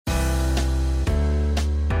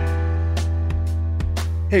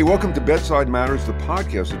Hey, welcome to Bedside Matters, the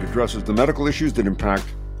podcast that addresses the medical issues that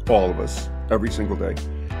impact all of us every single day.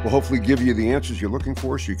 We'll hopefully give you the answers you're looking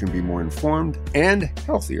for so you can be more informed and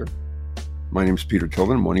healthier. My name is Peter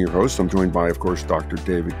Tilden. I'm one of your hosts. I'm joined by, of course, Dr.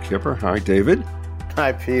 David Kipper. Hi, David.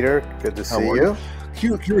 Hi, Peter. Good to see you.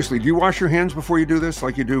 Curiously, do you wash your hands before you do this,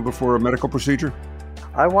 like you do before a medical procedure?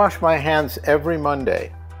 I wash my hands every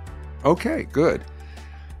Monday. Okay, good.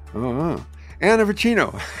 Anna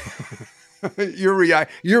Vicino. Your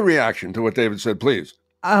reaction to what David said, please.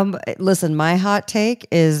 Listen, my hot take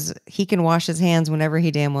is he can wash his hands whenever he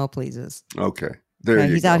damn well pleases. Okay.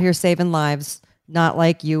 He's out here saving lives, not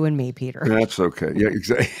like you and me, Peter. That's okay. Yeah,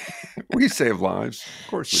 exactly. We save lives. Of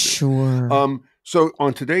course we do. Sure. So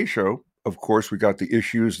on today's show, of course, we got the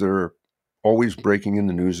issues that are always breaking in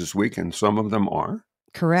the news this week, and some of them are.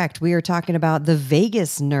 Correct. We are talking about the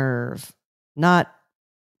vagus nerve, not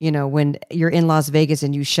when you're in Las Vegas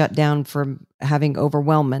and you shut down from having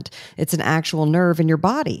overwhelmment. It's an actual nerve in your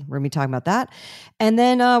body. We're going to be talking about that. And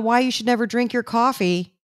then why you should never drink your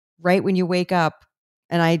coffee right when you wake up.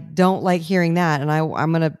 And I don't like hearing that. And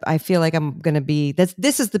I feel like I'm going to be,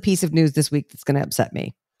 this is the piece of news this week that's going to upset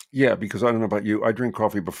me. Yeah, because I don't know about you. I drink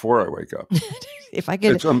coffee before I wake up. If I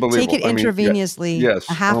could take it intravenously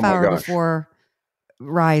a half hour before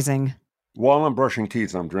rising. While I'm brushing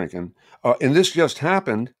teeth, I'm drinking. And this just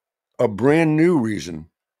happened, a brand new reason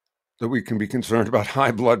that we can be concerned about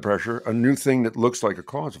high blood pressure, a new thing that looks like a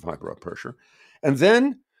cause of high blood pressure. And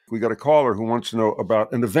then we got a caller who wants to know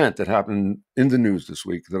about an event that happened in the news this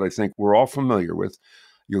week that I think we're all familiar with.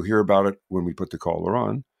 You'll hear about it when we put the caller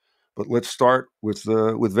on. But let's start with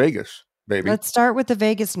Vegas, baby. Let's start with the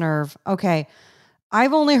vagus nerve. Okay.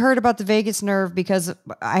 I've only heard about the vagus nerve because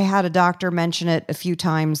I had a doctor mention it a few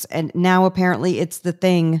times, and now apparently it's the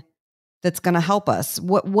thing that's going to help us.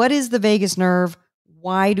 What is the vagus nerve?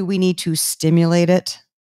 Why do we need to stimulate it?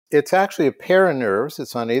 It's actually a pair of nerves.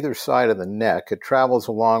 It's on either side of the neck. It travels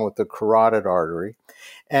along with the carotid artery,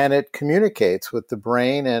 and it communicates with the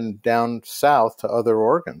brain and down south to other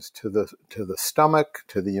organs, to the stomach,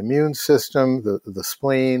 to the immune system, the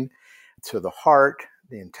spleen, to the heart,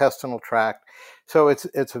 the intestinal tract. So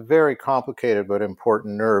it's a very complicated but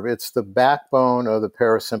important nerve. It's the backbone of the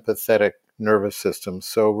parasympathetic nervous system.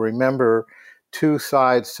 So remember, two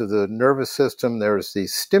sides to the nervous system. There's the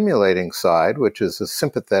stimulating side, which is the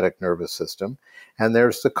sympathetic nervous system, and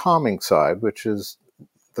there's the calming side, which is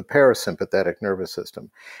the parasympathetic nervous system.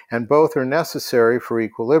 And both are necessary for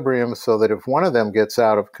equilibrium so that if one of them gets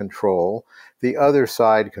out of control, the other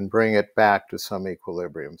side can bring it back to some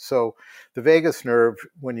equilibrium. So the vagus nerve,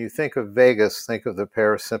 when you think of vagus, think of the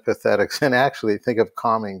parasympathetics and actually think of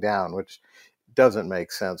calming down, which doesn't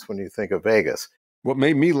make sense when you think of vagus. What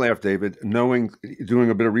made me laugh, David, doing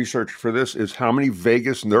a bit of research for this, is how many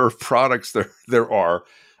vagus nerve products there are.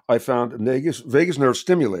 I found a vagus nerve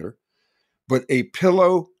stimulator, but a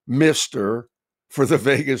pillow mister for the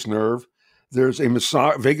vagus nerve. There's a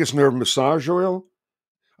vagus nerve massage oil,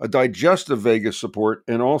 a digestive vagus support,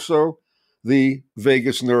 and also the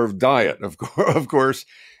vagus nerve diet, of course.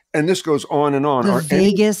 And this goes on and on. The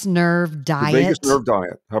vagus nerve diet? The vagus nerve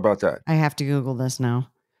diet. How about that? I have to Google this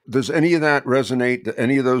now. Does any of that resonate? Do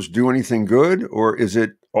any of those do anything good? Or is it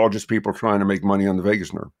all just people trying to make money on the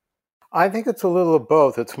vagus nerve? I think it's a little of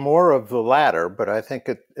both. It's more of the latter, but I think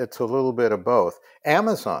it's a little bit of both.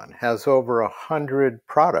 Amazon has over 100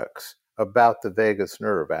 products about the vagus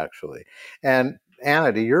nerve, actually. And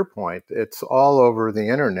Anna, to your point, it's all over the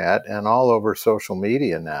internet and all over social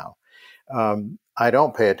media now. I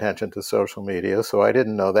don't pay attention to social media, so I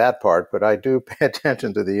didn't know that part, but I do pay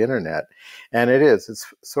attention to the internet. And it's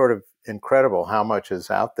sort of incredible how much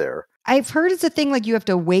is out there. I've heard it's a thing like you have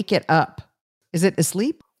to wake it up. Is it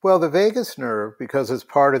asleep? Well, the vagus nerve, because it's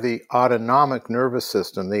part of the autonomic nervous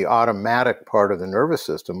system, the automatic part of the nervous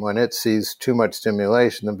system, when it sees too much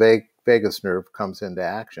stimulation, the vagus nerve comes into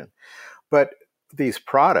action. But these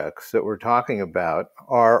products that we're talking about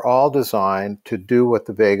are all designed to do what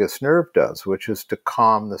the vagus nerve does, which is to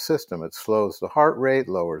calm the system. It slows the heart rate,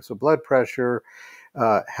 lowers the blood pressure,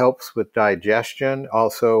 helps with digestion,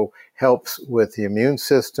 also helps with the immune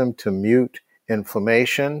system to mute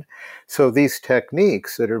inflammation. So these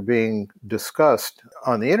techniques that are being discussed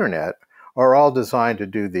on the internet are all designed to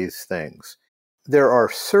do these things. There are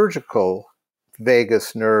surgical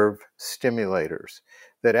vagus nerve stimulators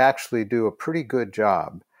that actually do a pretty good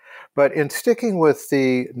job. But in sticking with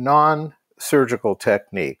the non-surgical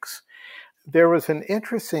techniques, there was an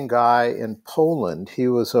interesting guy in Poland. He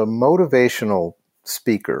was a motivational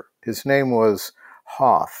speaker. His name was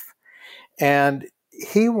Hoff. And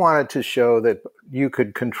he wanted to show that you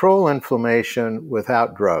could control inflammation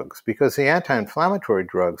without drugs, because the anti-inflammatory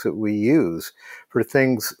drugs that we use for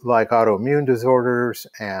things like autoimmune disorders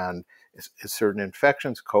and certain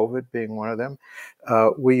infections, COVID being one of them,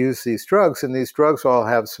 we use these drugs, and these drugs all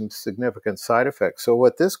have some significant side effects. So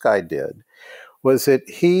what this guy did was that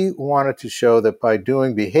he wanted to show that by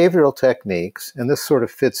doing behavioral techniques, and this sort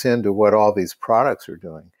of fits into what all these products are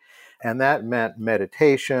doing, and that meant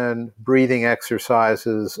meditation, breathing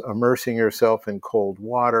exercises, immersing yourself in cold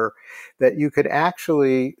water, that you could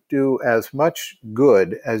actually do as much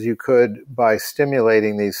good as you could by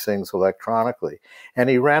stimulating these things electronically. And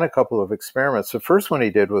he ran a couple of experiments. The first one he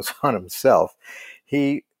did was on himself.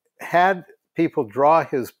 He had people draw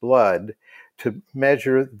his blood to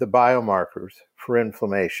measure the biomarkers for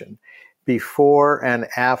inflammation before and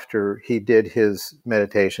after he did his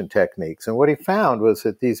meditation techniques. And what he found was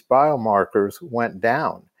that these biomarkers went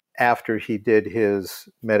down after he did his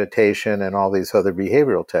meditation and all these other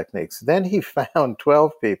behavioral techniques. Then he found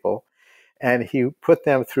 12 people and he put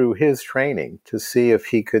them through his training to see if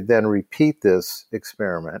he could then repeat this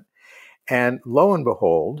experiment. And lo and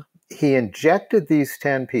behold, he injected these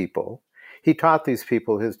 10 people. He taught these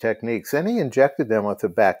people his techniques, and he injected them with a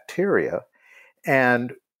bacteria,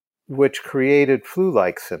 and which created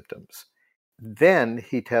flu-like symptoms. Then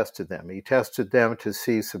he tested them. He tested them to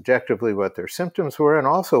see subjectively what their symptoms were and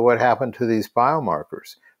also what happened to these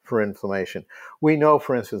biomarkers for inflammation. We know,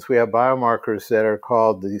 for instance, we have biomarkers that are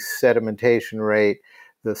called the sedimentation rate,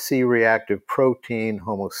 the C-reactive protein,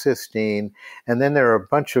 homocysteine, and then there are a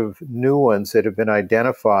bunch of new ones that have been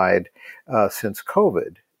identified since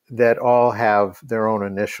COVID that all have their own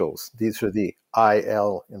initials. These are the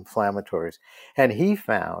IL inflammatories. And he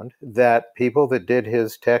found that people that did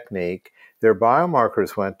his technique, their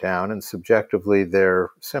biomarkers went down and subjectively their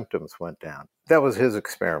symptoms went down. That was his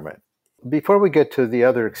experiment. Before we get to the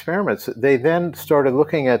other experiments, they then started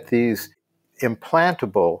looking at these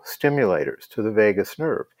implantable stimulators to the vagus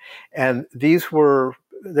nerve. And there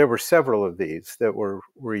were several of these that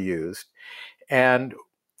were used. And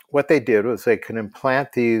what they did was they could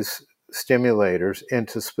implant these stimulators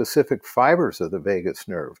into specific fibers of the vagus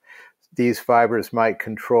nerve. These fibers might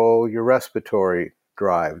control your respiratory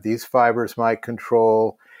drive. These fibers might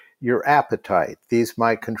control your appetite. These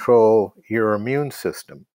might control your immune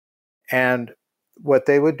system. And what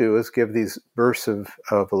they would do is give these bursts of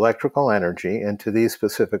electrical energy into these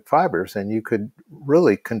specific fibers, and you could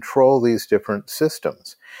really control these different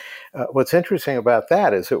systems. What's interesting about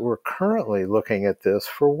that is that we're currently looking at this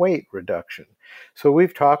for weight reduction. So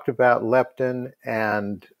we've talked about leptin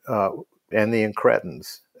and the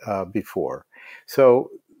incretins before.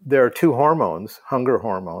 So there are two hormones, hunger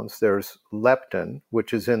hormones. There's leptin,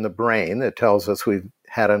 which is in the brain that tells us we've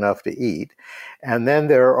had enough to eat. And then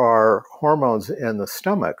there are hormones in the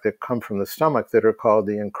stomach that come from the stomach that are called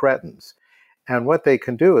the incretins. And what they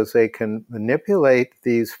can do is they can manipulate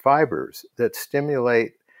these fibers that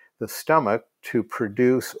stimulate the stomach to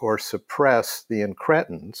produce or suppress the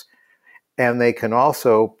incretins. And they can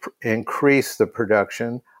also increase the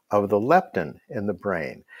production of the leptin in the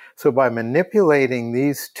brain. So by manipulating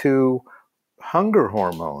these two hunger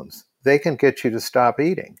hormones, they can get you to stop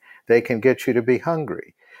eating. They can get you to be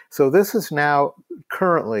hungry. So this is now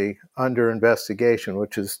currently under investigation,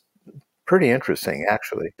 which is pretty interesting,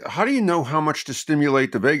 actually. How do you know how much to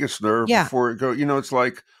stimulate the vagus nerve before it goes? It's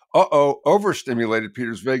like, overstimulated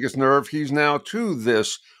Peter's vagus nerve. He's now to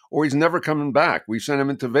this, or he's never coming back. We sent him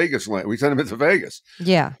into Vegas land. We sent him into Vegas.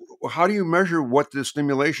 Yeah. How do you measure what the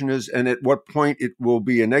stimulation is, and at what point it will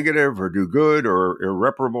be a negative or do good or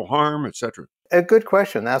irreparable harm, etc.? A good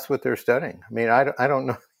question. That's what they're studying. I mean, I don't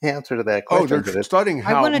know the answer to that question. Oh, they're studying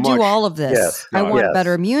how I want to do all of this. Yes, I want a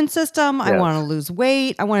better immune system. Yes. I want to lose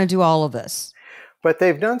weight. I want to do all of this. But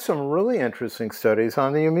they've done some really interesting studies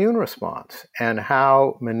on the immune response and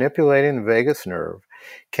how manipulating the vagus nerve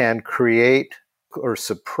can create or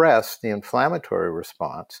suppress the inflammatory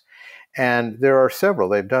response. And there are several.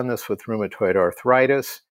 They've done this with rheumatoid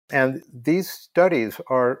arthritis. And these studies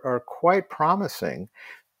are quite promising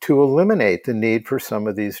to eliminate the need for some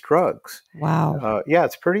of these drugs. Wow. Yeah,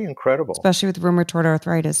 it's pretty incredible. Especially with rheumatoid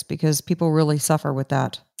arthritis, because people really suffer with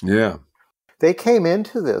that. Yeah. They came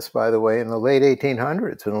into this, by the way, in the late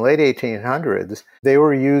 1800s. In the late 1800s, they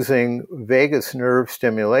were using vagus nerve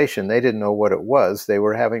stimulation. They didn't know what it was. They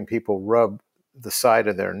were having people rub the side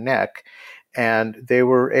of their neck, and they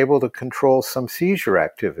were able to control some seizure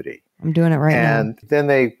activity. I'm doing it right now. And then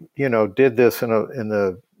they, did this in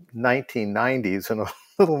the 1990s in a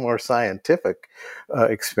little more scientific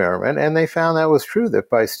experiment, and they found that was true, that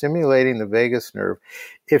by stimulating the vagus nerve,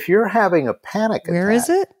 if you're having a panic attack... Where is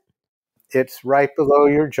it? It's right below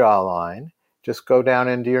your jawline. Just go down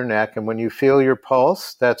into your neck. And when you feel your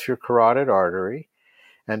pulse, that's your carotid artery.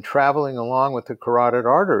 And traveling along with the carotid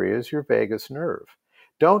artery is your vagus nerve.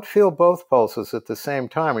 Don't feel both pulses at the same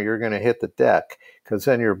time or you're going to hit the deck, because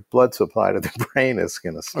then your blood supply to the brain is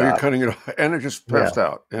going to stop. Oh, you're cutting it off. And it just passed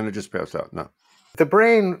out. And it just passed out. No. The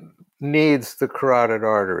brain needs the carotid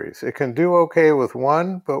arteries. It can do okay with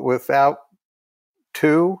one, but without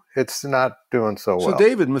two, it's not doing so well. So,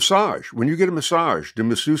 David, massage. When you get a massage, do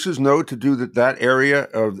masseuses know to do that area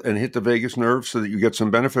and hit the vagus nerve so that you get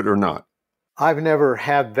some benefit or not? I've never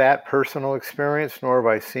had that personal experience, nor have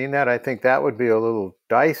I seen that. I think that would be a little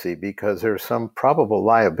dicey because there's some probable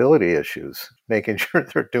liability issues, making sure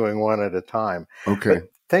they're doing one at a time. Okay. But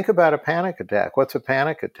think about a panic attack. What's a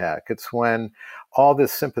panic attack? It's when all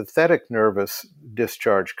this sympathetic nervous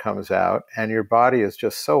discharge comes out and your body is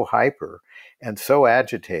just so hyper and so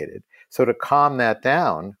agitated. So to calm that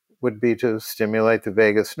down would be to stimulate the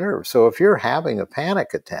vagus nerve. So if you're having a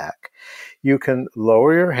panic attack, you can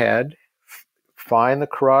lower your head, find the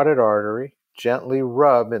carotid artery, gently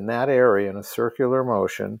rub in that area in a circular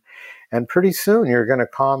motion, and pretty soon you're going to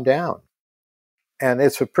calm down. And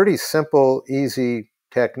it's a pretty simple, easy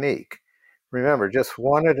technique. Remember, just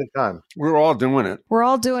one at a time. We're all doing it. We're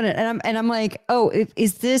all doing it. And I'm like, oh,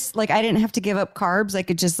 is this like, I didn't have to give up carbs. I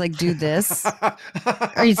could just like do this. Is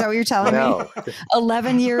that what you're telling me?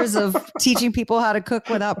 11 years of teaching people how to cook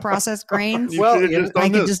without processed grains. Well, I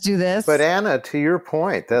could just do this. But Anna, to your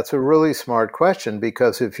point, that's a really smart question,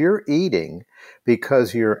 because if you're eating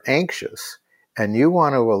because you're anxious and you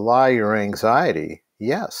want to allay your anxiety,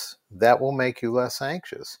 yes, that will make you less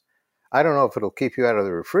anxious. I don't know if it'll keep you out of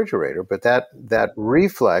the refrigerator, but that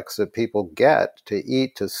reflex that people get to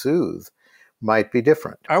eat to soothe might be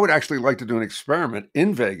different. I would actually like to do an experiment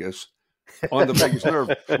in Vegas on the vagus nerve.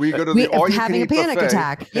 Where you go to the all-you-can-eat buffet, having a panic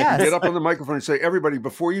attack. Yes. Get up on the microphone and say, everybody,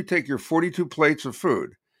 before you take your 42 plates of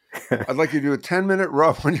food, I'd like you to do a 10-minute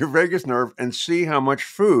rub on your vagus nerve and see how much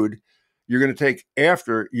food you're going to take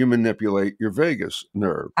after you manipulate your vagus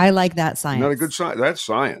nerve. I like that science. Not a good science. That's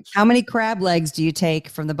science. How many crab legs do you take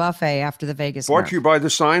from the buffet after the vagus nerve? Brought to you by the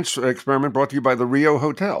science experiment, brought to you by the Rio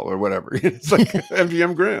Hotel or whatever. It's like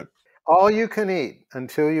MGM Grand. All you can eat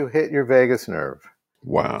until you hit your vagus nerve.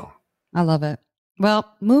 Wow. I love it.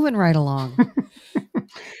 Well, moving right along.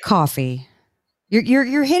 Coffee.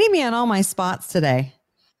 You're hitting me on all my spots today.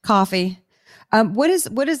 Coffee. What is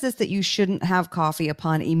this that you shouldn't have coffee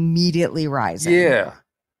upon immediately rising? Yeah.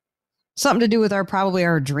 Something to do with our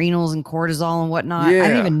adrenals and cortisol and whatnot. Yeah. I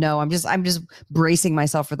don't even know. I'm just bracing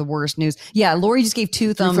myself for the worst news. Yeah, Lori just gave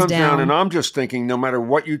two thumbs down. And I'm just thinking, no matter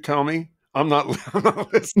what you tell me, I'm not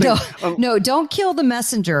listening. No, don't kill the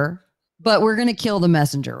messenger, but we're going to kill the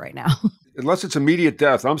messenger right now. Unless it's immediate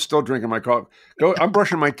death, I'm still drinking my coffee. I'm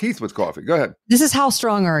brushing my teeth with coffee. Go ahead. This is how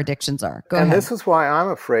strong our addictions are. Go ahead. And this is why I'm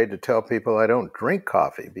afraid to tell people I don't drink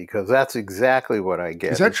coffee, because that's exactly what I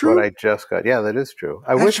get. Is that true? What I just got. Yeah, that is true.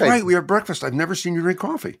 That's right. We have breakfast. I've never seen you drink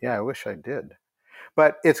coffee. Yeah, I wish I did.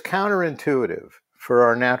 But it's counterintuitive for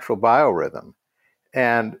our natural biorhythm.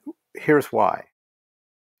 And here's why.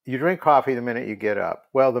 You drink coffee the minute you get up.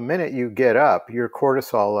 Well, the minute you get up, your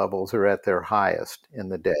cortisol levels are at their highest in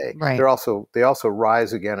the day. Right. They also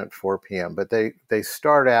rise again at 4 p.m., but they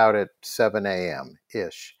start out at 7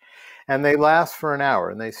 a.m.-ish. And they last for an hour,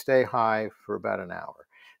 and they stay high for about an hour.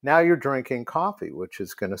 Now you're drinking coffee, which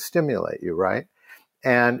is going to stimulate you, right?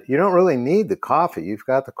 And you don't really need the coffee. You've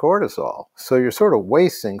got the cortisol. So you're sort of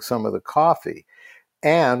wasting some of the coffee.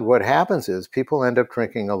 And what happens is people end up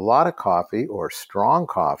drinking a lot of coffee or strong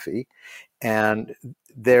coffee, and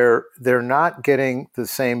they're not getting the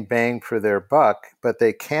same bang for their buck, but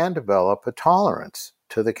they can develop a tolerance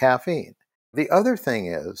to the caffeine. The other thing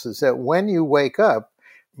is that when you wake up,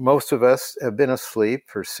 most of us have been asleep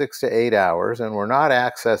for 6 to 8 hours, and we're not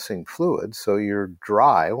accessing fluids, so you're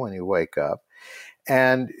dry when you wake up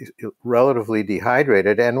and relatively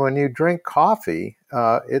dehydrated. And when you drink coffee,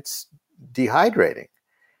 it's dehydrating.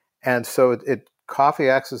 And so coffee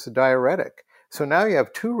acts as a diuretic. So now you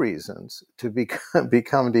have two reasons to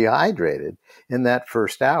become dehydrated in that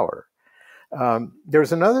first hour.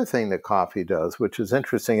 There's another thing that coffee does, which is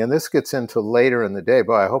interesting, and this gets into later in the day.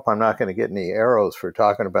 Boy, I hope I'm not going to get any arrows for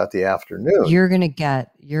talking about the afternoon. You're going to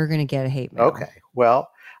get a hate mail. Okay.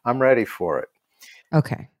 Well, I'm ready for it.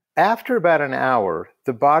 Okay. After about an hour,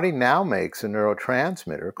 the body now makes a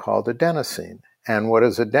neurotransmitter called adenosine. And what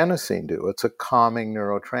does adenosine do? It's a calming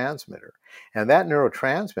neurotransmitter. And that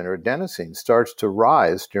neurotransmitter, adenosine, starts to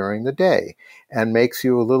rise during the day and makes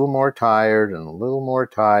you a little more tired and a little more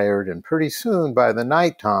tired. And pretty soon, by the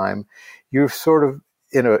nighttime, you're sort of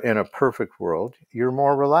in a perfect world, you're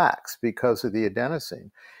more relaxed because of the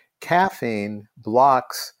adenosine. Caffeine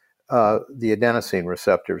blocks the adenosine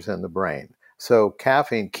receptors in the brain. So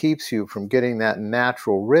caffeine keeps you from getting that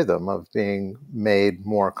natural rhythm of being made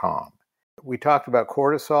more calm. We talked about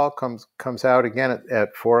cortisol comes out again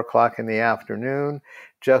at 4 o'clock in the afternoon,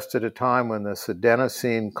 just at a time when this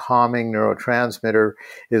adenosine calming neurotransmitter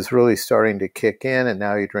is really starting to kick in, and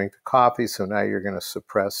now you drink the coffee, so now you're going to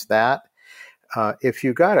suppress that. If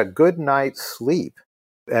you got a good night's sleep,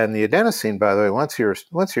 and the adenosine, by the way, once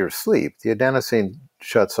you're asleep, the adenosine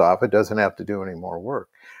shuts off. It doesn't have to do any more work.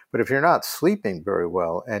 But if you're not sleeping very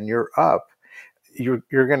well and you're up,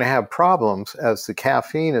 you're going to have problems as the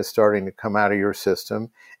caffeine is starting to come out of your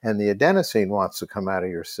system and the adenosine wants to come out of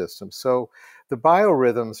your system. So the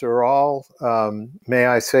biorhythms are all, may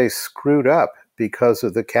I say, screwed up because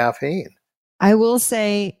of the caffeine. I will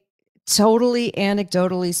say, totally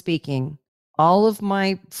anecdotally speaking, all of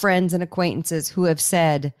my friends and acquaintances who have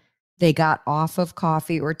said they got off of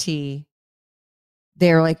coffee or tea,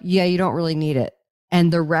 they're like, yeah, you don't really need it.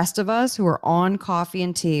 And the rest of us who are on coffee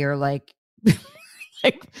and tea are like,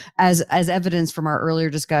 as evidence from our earlier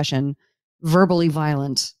discussion, verbally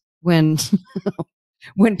violent when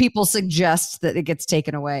when people suggest that it gets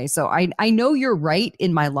taken away. So I know you're right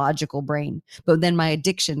in my logical brain, but then my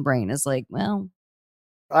addiction brain is like, well,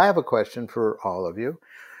 I have a question for all of you.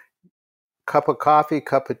 Cup of coffee,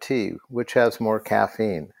 cup of tea, which has more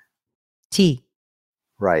caffeine? tea.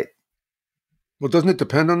 Right. Well, doesn't it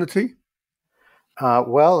depend on the tea?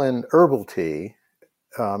 Well, in herbal tea,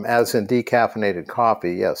 as in decaffeinated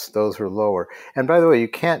coffee, yes, those are lower. And by the way, you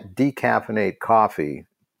can't decaffeinate coffee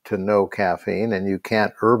to no caffeine, and you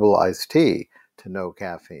can't herbalize tea to no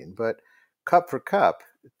caffeine. But cup for cup,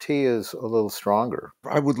 tea is a little stronger.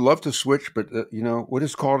 I would love to switch, but what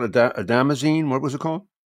is called adamazine? What was it called?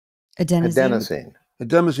 Adenosine.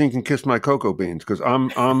 Adenosine can kiss my cocoa beans because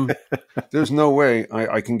I'm there's no way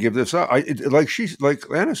I can give this up. Like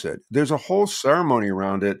Anna said, there's a whole ceremony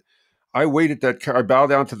around it. I wait at that. I bow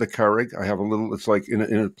down to the Keurig. I have a little. It's like in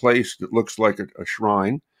a place that looks like a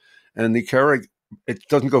shrine, and the Keurig. It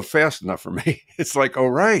doesn't go fast enough for me. It's like, all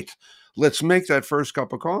right, let's make that first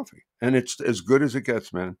cup of coffee, and it's as good as it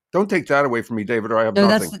gets, man. Don't take that away from me, David, or I have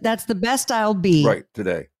nothing. That's the best I'll be right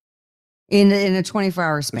today in a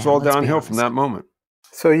 24-hour span. It's all downhill from that moment.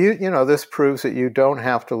 So this proves that you don't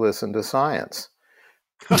have to listen to science.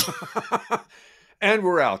 And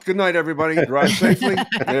we're out. Good night, everybody. Drive safely.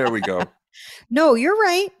 There we go. No, you're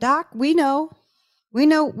right, Doc. We know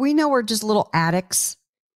we're just little addicts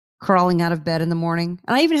crawling out of bed in the morning.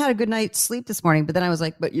 And I even had a good night's sleep this morning, but then I was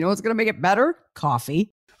like, but you know what's going to make it better?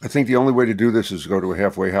 Coffee. I think the only way to do this is to go to a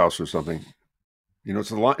halfway house or something. It's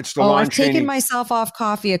the line. I've taken myself off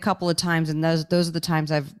coffee a couple of times, and those are the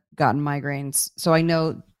times I've gotten migraines. So I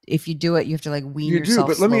know if you do it, you have to wean yourself. You do,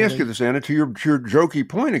 but slowly. Let me ask you this, Anna, to your jokey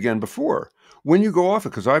point again before. When you go off it,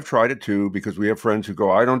 because I've tried it too, because we have friends who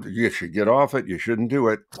go, you should get off it. You shouldn't do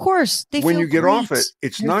it. Of course. When you get great. off it,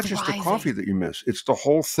 it's not just the coffee that you miss. It's the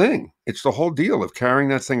whole thing. It's the whole deal of carrying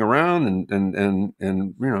that thing around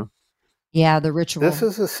and Yeah, the ritual. This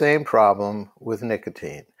is the same problem with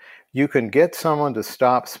nicotine. You can get someone to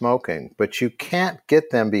stop smoking, but you can't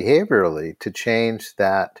get them behaviorally to change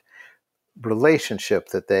that relationship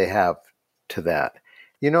that they have to that.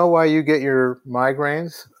 You know why you get your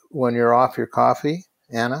migraines when you're off your coffee,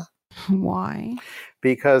 Anna? Why?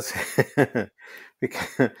 Because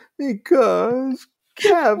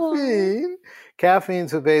caffeine.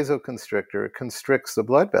 Caffeine's a vasoconstrictor. It constricts the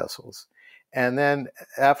blood vessels. And then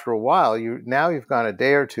after a while, you've gone a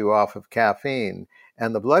day or two off of caffeine,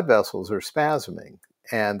 and the blood vessels are spasming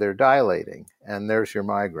and they're dilating, and there's your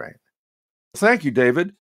migraine. Thank you,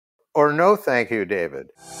 David. Or no thank you, David.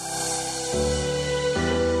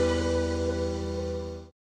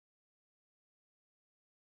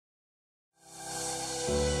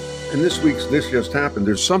 And this just happened.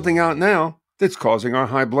 There's something out now that's causing our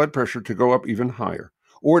high blood pressure to go up even higher,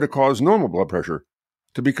 or to cause normal blood pressure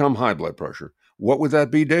to become high blood pressure. What would that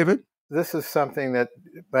be, David? This is something that,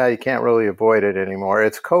 you can't really avoid it anymore.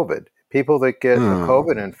 It's COVID. People that get a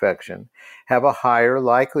COVID infection have a higher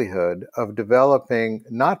likelihood of developing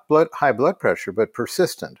not high blood pressure, but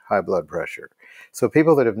persistent high blood pressure. So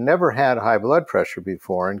people that have never had high blood pressure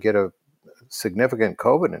before and get a significant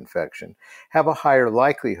COVID infection have a higher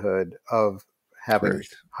likelihood of having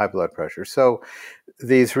high blood pressure. So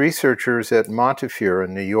these researchers at Montefiore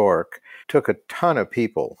in New York took a ton of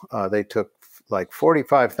people. They took like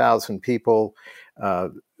 45,000 people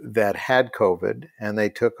that had COVID, and they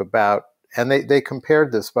took about And they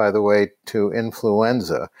compared this, by the way, to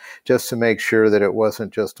influenza, just to make sure that it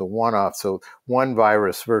wasn't just a one-off. So one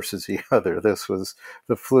virus versus the other. This was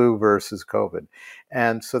the flu versus COVID.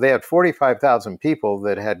 And so they had 45,000 people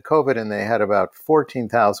that had COVID, and they had about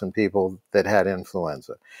 14,000 people that had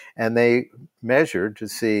influenza. And they measured to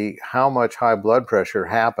see how much high blood pressure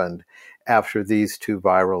happened after these two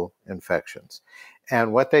viral infections.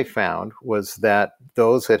 And what they found was that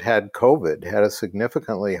those that had COVID had a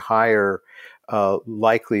significantly higher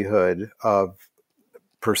likelihood of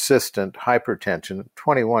persistent hypertension,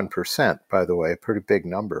 21%, by the way, a pretty big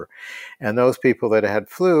number. And those people that had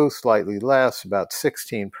flu, slightly less, about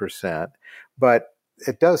 16%. But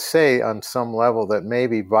it does say on some level that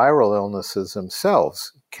maybe viral illnesses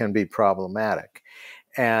themselves can be problematic,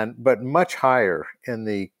 but much higher in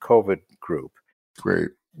the COVID group.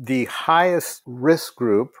 Great. The highest risk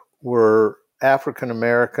group were African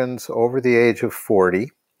Americans over the age of 40.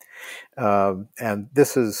 And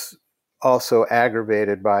this is also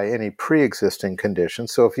aggravated by any pre-existing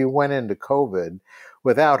conditions. So if you went into COVID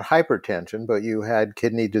without hypertension, but you had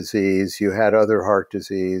kidney disease, you had other heart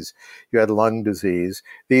disease, you had lung disease,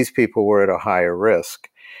 these people were at a higher risk.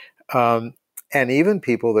 And even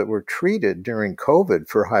people that were treated during COVID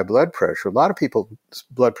for high blood pressure, a lot of people's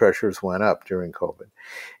blood pressures went up during COVID.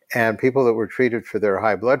 And people that were treated for their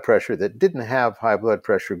high blood pressure that didn't have high blood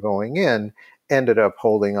pressure going in ended up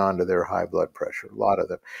holding on to their high blood pressure, a lot of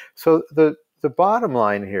them. So the bottom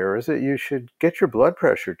line here is that you should get your blood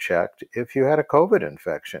pressure checked if you had a COVID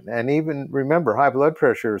infection. And even remember, high blood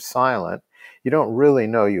pressure is silent. You don't really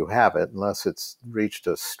know you have it unless it's reached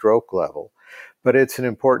a stroke level. But it's an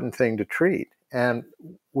important thing to treat. And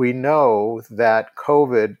we know that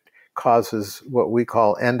COVID causes what we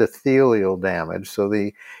call endothelial damage. So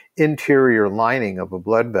the interior lining of a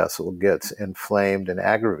blood vessel gets inflamed and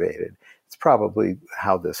aggravated. It's probably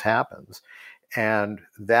how this happens. And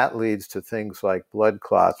that leads to things like blood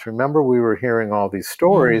clots. Remember, we were hearing all these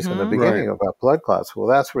stories in the beginning about blood clots. Well,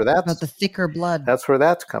 that's about the thicker blood. That's where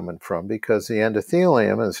that's coming from, because the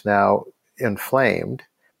endothelium is now inflamed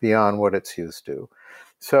beyond what it's used to.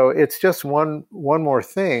 So it's just one more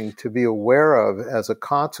thing to be aware of as a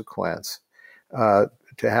consequence to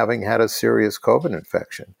having had a serious COVID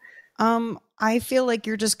infection. I feel like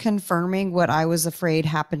you're just confirming what I was afraid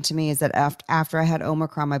happened to me, is that after I had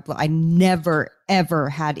Omicron, I never, ever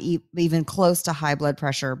had even close to high blood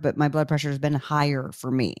pressure, but my blood pressure has been higher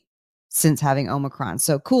for me since having Omicron.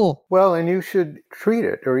 So cool. Well, and you should treat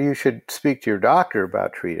it, or you should speak to your doctor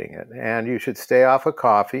about treating it. And you should stay off of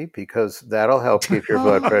coffee, because that'll help keep your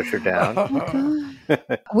blood pressure down.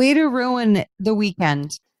 Way to ruin the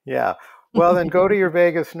weekend. Yeah. Well, then go to your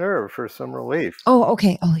vagus nerve for some relief. Oh,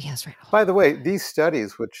 okay. Oh, yes, right. By the way, these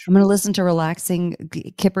studies, which I'm going to listen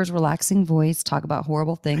to Kipper's relaxing voice talk about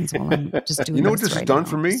horrible things while I'm just doing. You know what this has done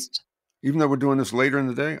for me? Even though we're doing this later in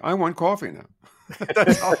the day, I want coffee now.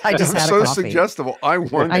 I just had so a coffee. Suggestible. I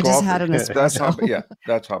want coffee. Just had an espresso.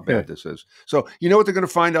 That's how bad this is. So you know what they're going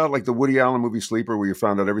to find out, like the Woody Allen movie Sleeper, where you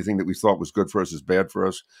found out everything that we thought was good for us is bad for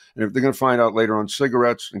us. And if they're going to find out later on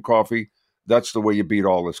cigarettes and coffee, that's the way you beat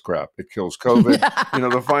all this crap. It kills COVID.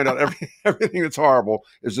 They'll find out everything that's horrible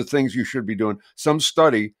is the things you should be doing. Some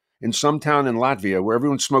study in some town in Latvia where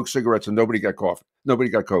everyone smoked cigarettes and nobody got coffee. Nobody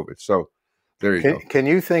got COVID. So there you go. Can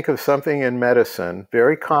you think of something in medicine,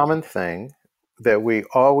 very common thing, that we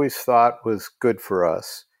always thought was good for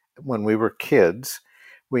us when we were kids,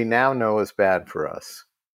 we now know is bad for us?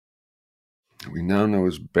 We now know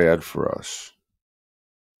is bad for us.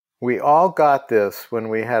 We all got this when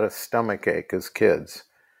we had a stomach ache as kids.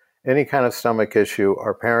 Any kind of stomach issue,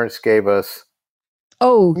 our parents gave us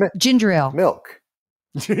ginger ale. Milk.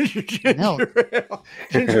 Ginger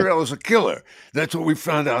ale is a killer. That's what we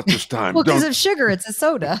found out this time. Well, because of sugar, it's a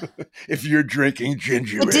soda. If you're drinking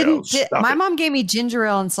ginger ale, my mom gave me ginger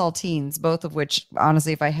ale and saltines, both of which,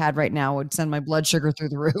 honestly, if I had right now, would send my blood sugar through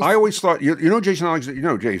the roof. I always thought, Jason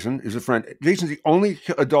Alexander, Jason is a friend. Jason's the only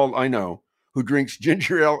adult I know who drinks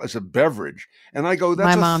ginger ale as a beverage. And I go,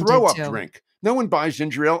 that's a throw-up drink. No one buys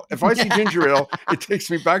ginger ale. If I see ginger ale, it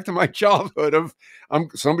takes me back to my childhood of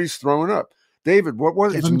somebody's throwing up. David, what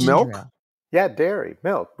was it? It's milk? Yeah, dairy,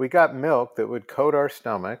 milk. We got milk that would coat our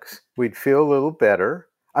stomachs. We'd feel a little better.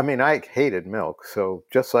 I mean, I hated milk, so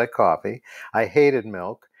just like coffee, I hated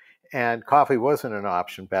milk. And coffee wasn't an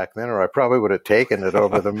option back then, or I probably would have taken it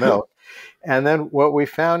over the milk. And then what we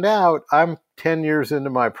found out, I'm 10 years into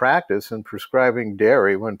my practice and prescribing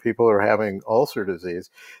dairy when people are having ulcer disease.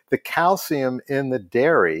 The calcium in the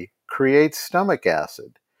dairy creates stomach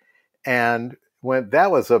acid. And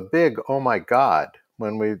that was a big, oh my God,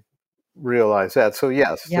 when we realized that. So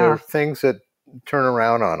yes, there are things that turn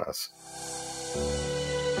around on us.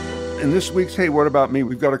 In this week's Hey, What About Me,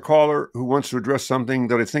 we've got a caller who wants to address something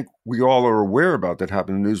that I think we all are aware about that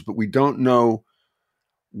happened in the news, but we don't know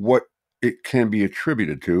what it can be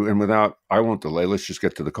attributed to. And I won't delay, let's just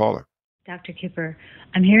get to the caller. Dr. Cooper,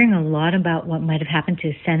 I'm hearing a lot about what might have happened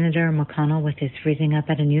to Senator McConnell with his freezing up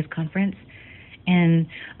at a news conference. And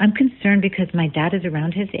I'm concerned because my dad is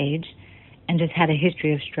around his age and has had a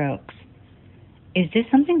history of strokes. Is this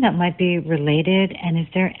something that might be related? And is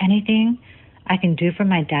there anything I can do for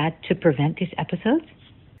my dad to prevent these episodes?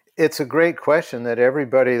 It's a great question that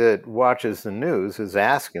everybody that watches the news is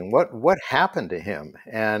asking. What happened to him?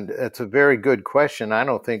 And it's a very good question. I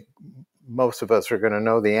don't think most of us are going to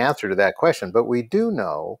know the answer to that question, but we do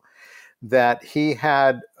know that he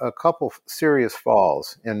had a couple serious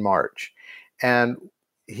falls in March, and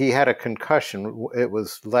he had a concussion. It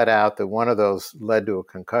was let out that one of those led to a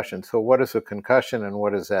concussion. So what is a concussion and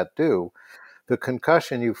what does that do? The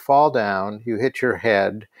concussion, you fall down, you hit your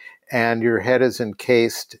head, and your head is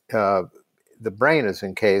encased, the brain is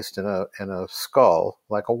encased in a skull,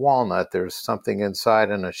 like a walnut. There's something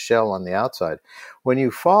inside and a shell on the outside. When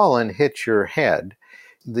you fall and hit your head,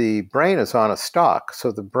 the brain is on a stalk.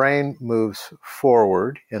 So the brain moves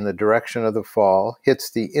forward in the direction of the fall,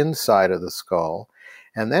 hits the inside of the skull,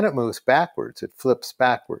 and then it moves backwards. It flips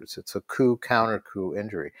backwards. It's a coup, counter-coup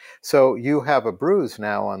injury. So you have a bruise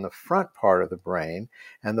now on the front part of the brain,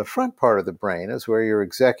 and the front part of the brain is where your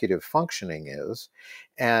executive functioning is,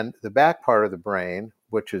 and the back part of the brain,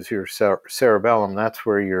 which is your cerebellum, that's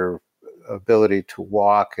where your ability to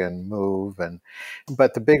walk and move,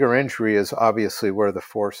 but the bigger injury is obviously where the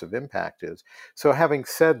force of impact is. So having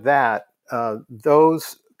said that,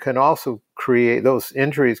 those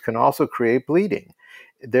injuries can also create bleeding.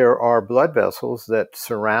 There are blood vessels that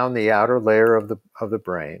surround the outer layer of the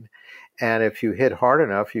brain, and if you hit hard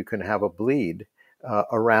enough, you can have a bleed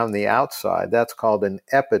around the outside. That's called an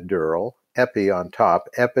epidural, epi on top,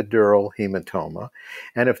 epidural hematoma.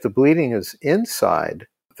 And if the bleeding is inside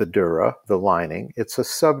the dura, the lining, it's a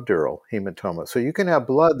subdural hematoma. So you can have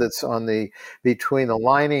blood that's between the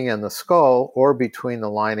lining and the skull or between the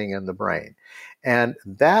lining and the brain. And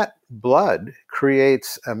that blood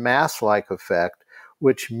creates a mass-like effect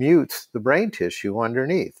which mutes the brain tissue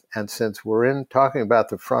underneath. And since we're talking about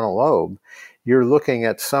the frontal lobe, you're looking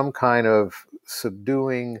at some kind of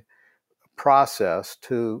subduing process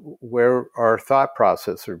to where our thought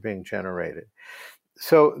processes are being generated.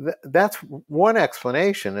 So that's one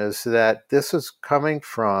explanation, is that this is coming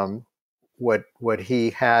from what he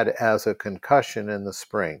had as a concussion in the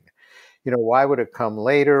spring. Why would it come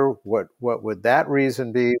later? What would that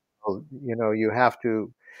reason be? Well, you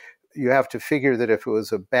have to figure that if it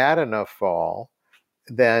was a bad enough fall,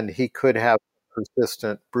 then he could have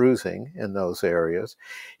persistent bruising in those areas.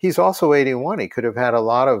 He's also 81. He could have had a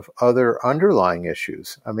lot of other underlying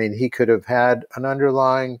issues. I mean, he could have had an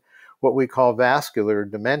underlying, what we call vascular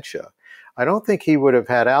dementia. I don't think he would have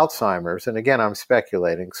had Alzheimer's. And again, I'm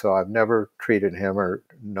speculating, so I've never treated him or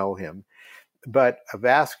know him. But a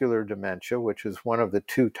vascular dementia, which is one of the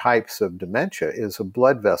two types of dementia, is a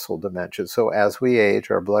blood vessel dementia. So as we age,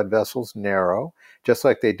 our blood vessels narrow, just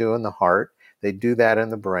like they do in the heart. They do that in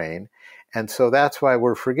the brain. And so that's why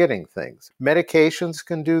we're forgetting things. Medications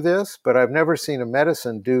can do this, but I've never seen a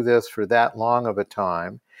medicine do this for that long of a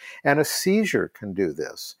time. And a seizure can do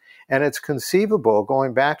this. And it's conceivable,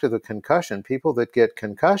 going back to the concussion, people that get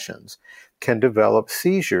concussions can develop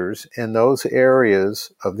seizures in those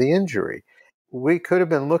areas of the injury. We could have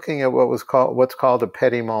been looking at what's called a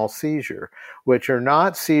petit mal seizure, which are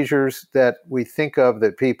not seizures that we think of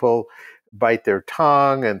that people bite their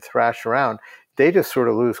tongue and thrash around. They just sort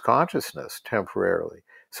of lose consciousness temporarily.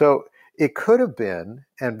 So it could have been,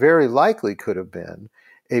 and very likely could have been,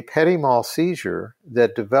 a petit mal seizure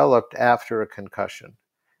that developed after a concussion.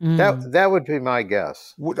 That would be my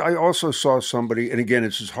guess. I also saw somebody, and again,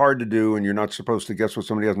 it's just hard to do, and you're not supposed to guess what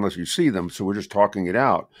somebody has unless you see them, so we're just talking it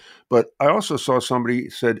out. But I also saw somebody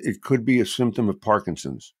said it could be a symptom of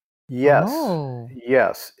Parkinson's. Yes, Oh.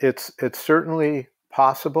 Yes, it's certainly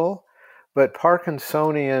possible, but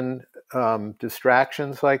Parkinsonian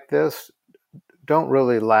distractions like this don't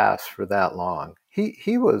really last for that long.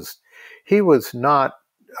 He was not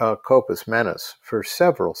Copus Menace for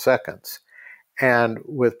several seconds. And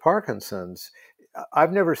with Parkinson's,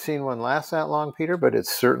 I've never seen one last that long, Peter, but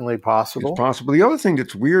it's certainly possible. It's possible. The other thing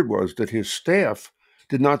that's weird was that his staff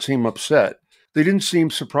did not seem upset. They didn't seem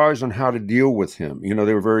surprised on how to deal with him.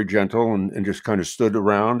 They were very gentle and just kind of stood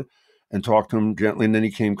around and talked to him gently. And then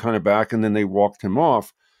he came kind of back and then they walked him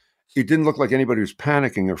off. It didn't look like anybody was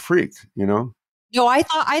panicking or freaked. No, I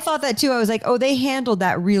thought that too. I was like, oh, they handled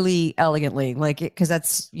that really elegantly, like because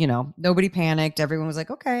that's nobody panicked. Everyone was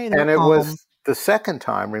like, okay, they were And it calm. was the second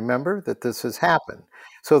time, remember, that this has happened.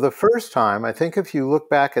 So the first time, I think if you look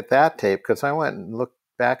back at that tape, because I went and looked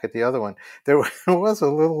back at the other one, there was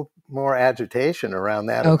a little more agitation around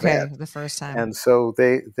that Okay, event. the first time. And so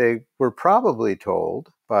they were probably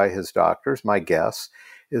told by his doctors, my guess,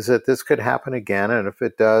 is that this could happen again. And if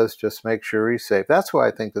it does, just make sure he's safe. That's why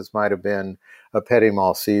I think this might have been a petit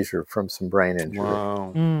mal seizure from some brain injury.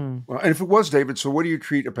 Wow. Mm. Well, and if it was, David, so what do you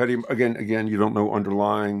treat a petit, again, you don't know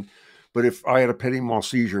underlying, but if I had a petit mal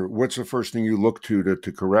seizure, what's the first thing you look to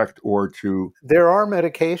correct or to? There are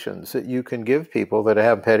medications that you can give people that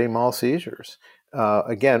have petit mal seizures.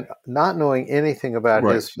 Again, not knowing anything about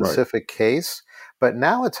his specific case, but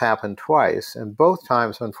now it's happened twice, and both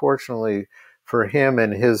times, unfortunately, for him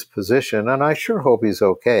and his position, and I sure hope he's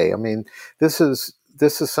okay. I mean, this is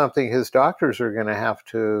something his doctors are going to have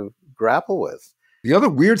to grapple with. The other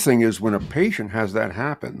weird thing is when a patient has that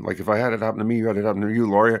happen, like if I had it happen to me, you had it happen to you,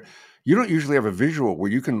 Lauria, you don't usually have a visual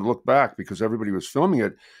where you can look back because everybody was filming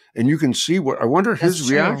it and you can see I wonder his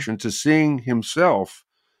reaction to seeing himself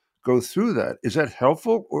go through that. Is that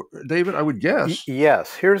helpful, David? I would guess.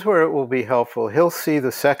 Yes. Here's where it will be helpful. He'll see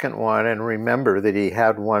the second one and remember that he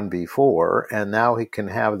had one before, and now he can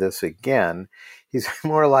have this again. He's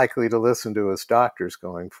more likely to listen to his doctors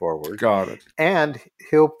going forward. Got it. And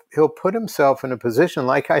he'll put himself in a position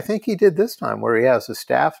like I think he did this time, where he has a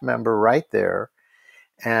staff member right there,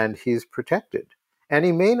 and he's protected. And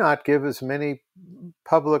he may not give as many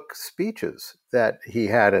public speeches that he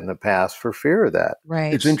had in the past for fear of that.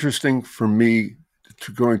 Right. It's interesting for me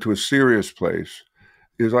to going to a serious place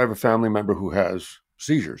is I have a family member who has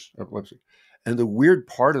seizures, epilepsy. And the weird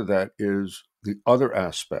part of that is the other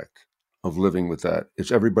aspect of living with that.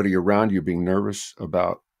 It's everybody around you being nervous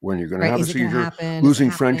about when you're going to have a seizure,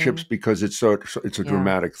 losing friendships because it's a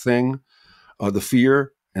dramatic thing, the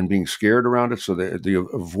fear and being scared around it. So the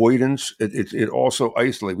avoidance, it also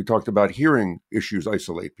isolates. We talked about hearing issues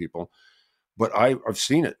isolate people, but I've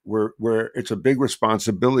seen it where it's a big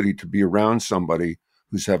responsibility to be around somebody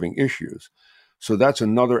who's having issues. So that's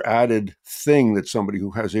another added thing that somebody who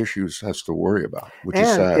has issues has to worry about, which is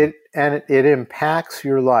sad. It impacts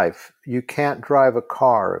your life. You can't drive a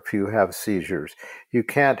car if you have seizures. You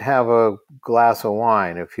can't have a glass of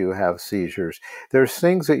wine if you have seizures. There's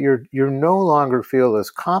things that you no longer feel as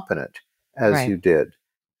competent as you did.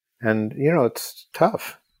 And, it's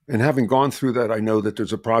tough. And having gone through that, I know that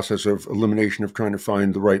there's a process of elimination of trying to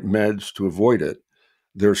find the right meds to avoid it.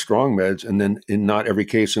 They're strong meds, and then in not every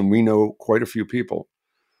case, and we know quite a few people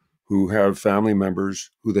who have family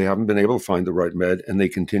members who they haven't been able to find the right med, and they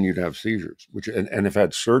continue to have seizures, and have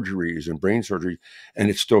had surgeries and brain surgery, and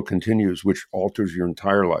it still continues, which alters your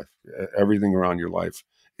entire life. Everything around your life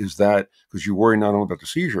is that, because you worry not only about the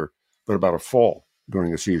seizure, but about a fall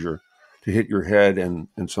during a seizure to hit your head and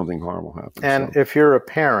something horrible happens. And if you're a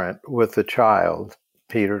parent with a child,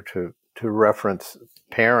 Peter, to reference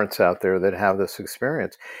parents out there that have this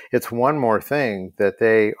experience, it's one more thing that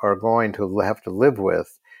they are going to have to live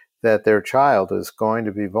with, that their child is going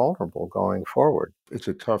to be vulnerable going forward. It's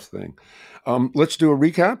a tough thing. Let's do a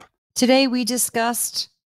recap. Today we discussed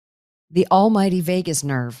the almighty vagus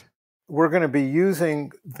nerve. We're going to be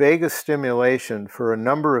using vagus stimulation for a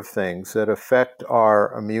number of things that affect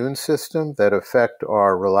our immune system, that affect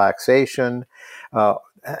our relaxation,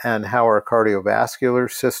 and how our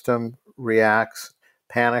cardiovascular system reacts,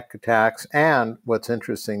 panic attacks, and what's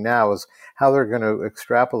interesting now is how they're going to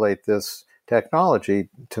extrapolate this technology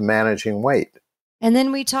to managing weight. And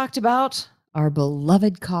then we talked about our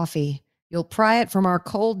beloved coffee. You'll pry it from our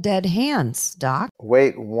cold, dead hands, Doc.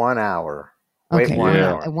 Wait 1 hour. Okay, 1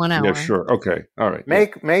 hour. 1 hour. Yeah, sure. Okay. All right.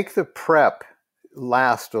 Make the prep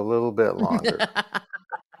last a little bit longer.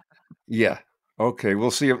 Yeah. Okay.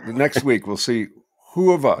 We'll see. Next week, we'll see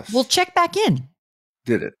who of us. We'll check back in.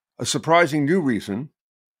 Did it. A surprising new reason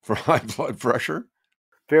for high blood pressure.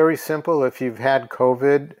 Very simple. If you've had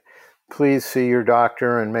COVID, please see your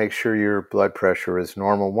doctor and make sure your blood pressure is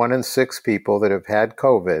normal. 1 in 6 people that have had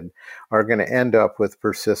COVID are going to end up with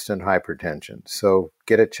persistent hypertension. So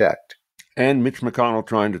get it checked. And Mitch McConnell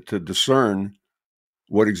trying to discern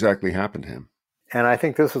what exactly happened to him. And I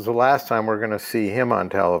think this is the last time we're going to see him on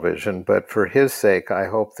television. But for his sake, I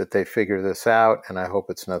hope that they figure this out, and I hope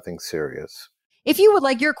it's nothing serious. If you would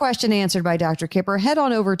like your question answered by Dr. Kipper, head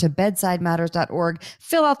on over to bedsidematters.org,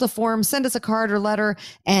 fill out the form, send us a card or letter,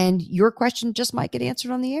 and your question just might get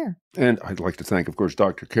answered on the air. And I'd like to thank, of course,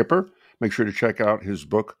 Dr. Kipper. Make sure to check out his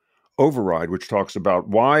book, Override, which talks about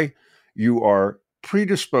why you are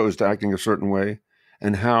predisposed to acting a certain way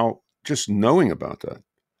and how just knowing about that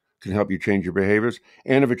can help you change your behaviors.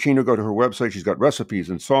 Anna Vicino, go to her website. She's got recipes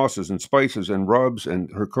and sauces and spices and rubs,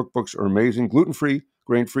 and her cookbooks are amazing. Gluten-free,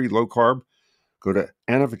 grain-free, low-carb. Go to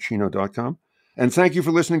annavicino.com. And thank you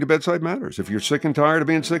for listening to Bedside Matters. If you're sick and tired of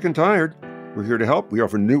being sick and tired, we're here to help. We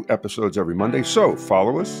offer new episodes every Monday. So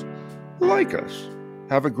follow us, like us.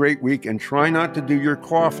 Have a great week, and try not to do your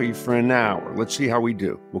coffee for an hour. Let's see how we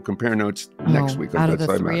do. We'll compare notes next week on Out of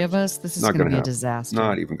Bedside the three Matters. of us, this is Not going to be a happen. disaster.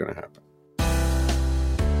 Not even going to happen.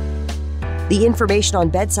 The information on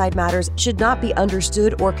Bedside Matters should not be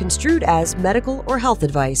understood or construed as medical or health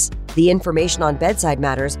advice. The information on Bedside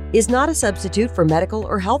Matters is not a substitute for medical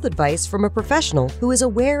or health advice from a professional who is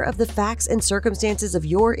aware of the facts and circumstances of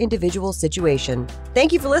your individual situation.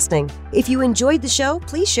 Thank you for listening. If you enjoyed the show,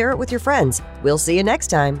 please share it with your friends. We'll see you next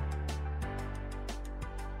time.